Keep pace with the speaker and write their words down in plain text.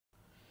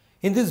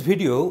In this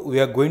video, we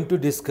are going to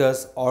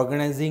discuss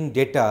organizing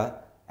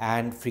data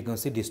and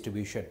frequency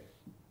distribution.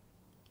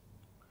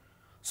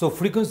 So,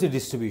 frequency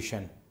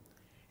distribution.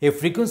 A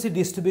frequency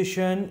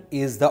distribution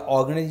is the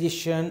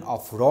organization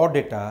of raw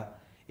data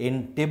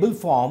in table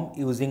form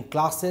using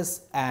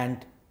classes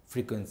and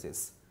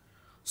frequencies.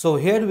 So,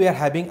 here we are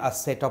having a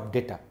set of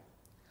data.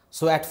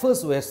 So, at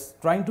first we are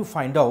trying to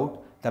find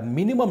out the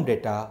minimum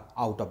data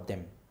out of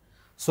them.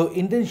 So,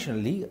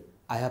 intentionally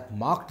I have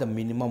marked the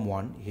minimum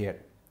one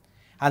here.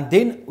 And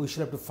then we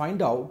shall have to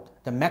find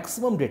out the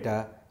maximum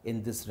data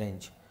in this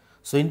range.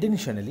 So,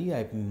 intentionally I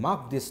have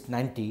marked this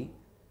 90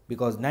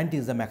 because 90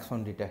 is the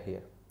maximum data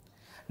here.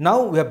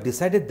 Now, we have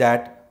decided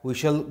that we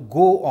shall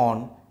go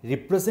on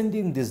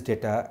representing this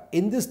data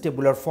in this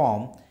tabular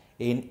form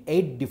in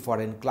 8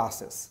 different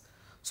classes.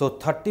 So,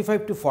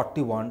 35 to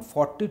 41,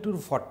 42 to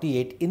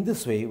 48, in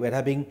this way we are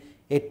having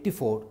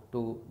 84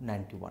 to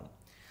 91.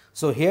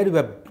 So, here we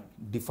have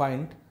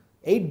defined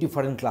 8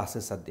 different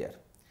classes are there.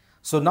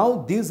 So,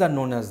 now these are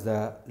known as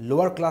the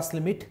lower class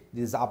limit,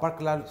 this is upper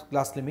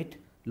class limit,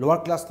 lower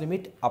class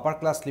limit, upper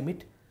class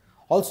limit.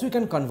 Also, you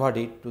can convert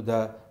it to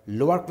the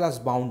lower class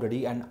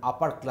boundary and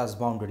upper class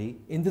boundary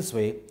in this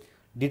way,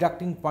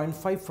 deducting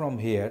 0.5 from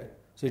here.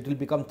 So, it will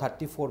become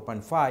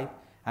 34.5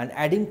 and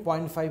adding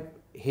 0.5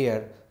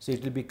 here. So,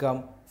 it will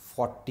become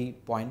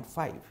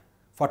 40.5,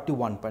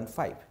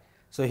 41.5.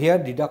 So, here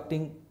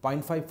deducting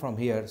 0.5 from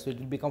here. So, it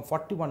will become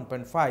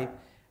 41.5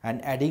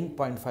 and adding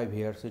 0.5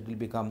 here. So, it will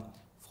become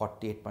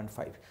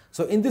 48.5.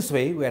 So, in this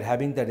way we are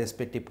having the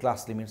respective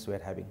class limits we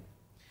are having.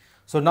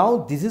 So, now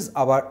this is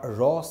our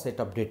raw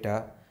set of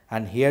data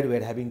and here we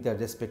are having the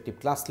respective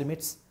class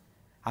limits,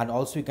 and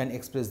also you can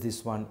express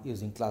this one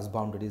using class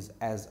boundaries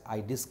as I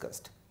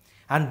discussed.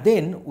 And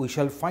then we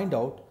shall find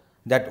out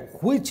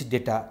that which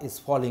data is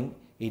falling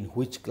in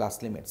which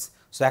class limits.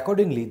 So,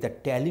 accordingly the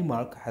tally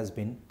mark has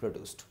been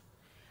produced.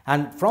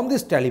 And from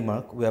this tally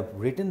mark we have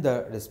written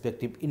the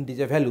respective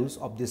integer values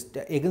of this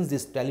against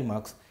these tally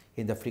marks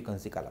in the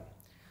frequency column.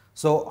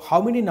 So,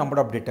 how many number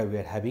of data we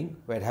are having?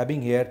 We are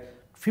having here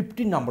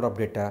 50 number of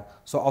data.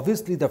 So,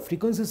 obviously the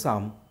frequency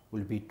sum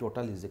will be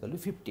total is equal to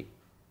 50.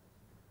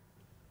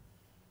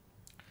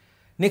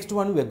 Next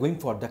one, we are going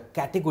for the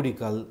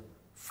categorical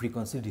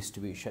frequency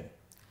distribution.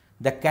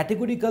 The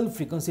categorical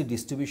frequency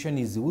distribution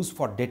is used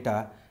for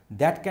data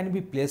that can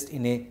be placed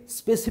in a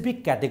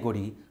specific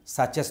category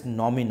such as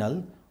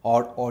nominal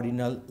or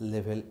ordinal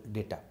level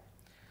data.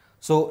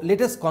 So, let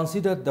us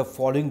consider the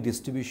following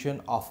distribution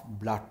of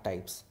blood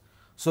types.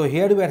 So,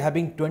 here we are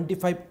having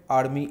 25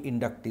 army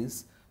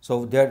inductees.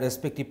 So, their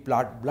respective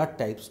blood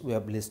types we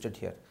have listed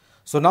here.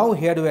 So, now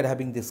here we are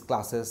having these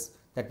classes,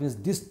 that means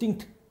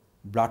distinct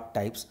blood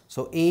types.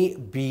 So, A,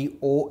 B,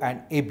 O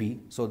and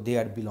AB. So, they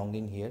are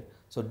belonging here.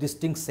 So,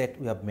 distinct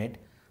set we have made.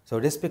 So,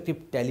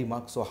 respective tally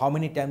mark. So, how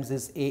many times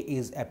this A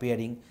is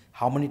appearing,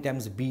 how many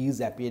times B is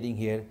appearing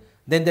here.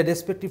 Then the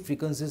respective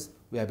frequencies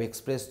we have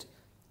expressed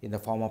in the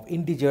form of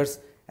integers,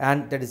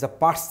 and that is a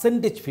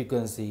percentage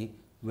frequency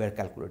we are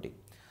calculating.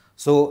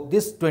 So,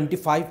 this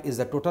 25 is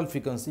the total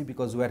frequency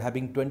because we are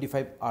having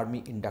 25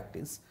 army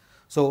inductees.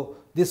 So,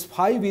 this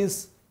 5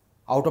 is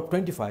out of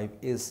 25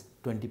 is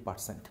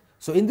 20%.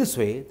 So, in this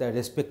way the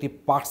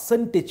respective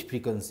percentage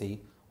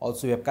frequency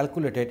also we have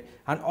calculated,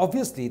 and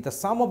obviously the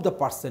sum of the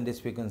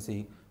percentage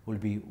frequency will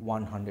be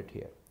 100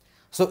 here.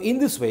 So, in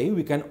this way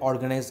we can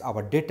organize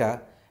our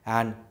data,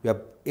 and we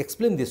have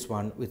explained this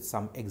one with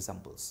some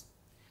examples.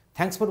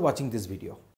 Thanks for watching this video.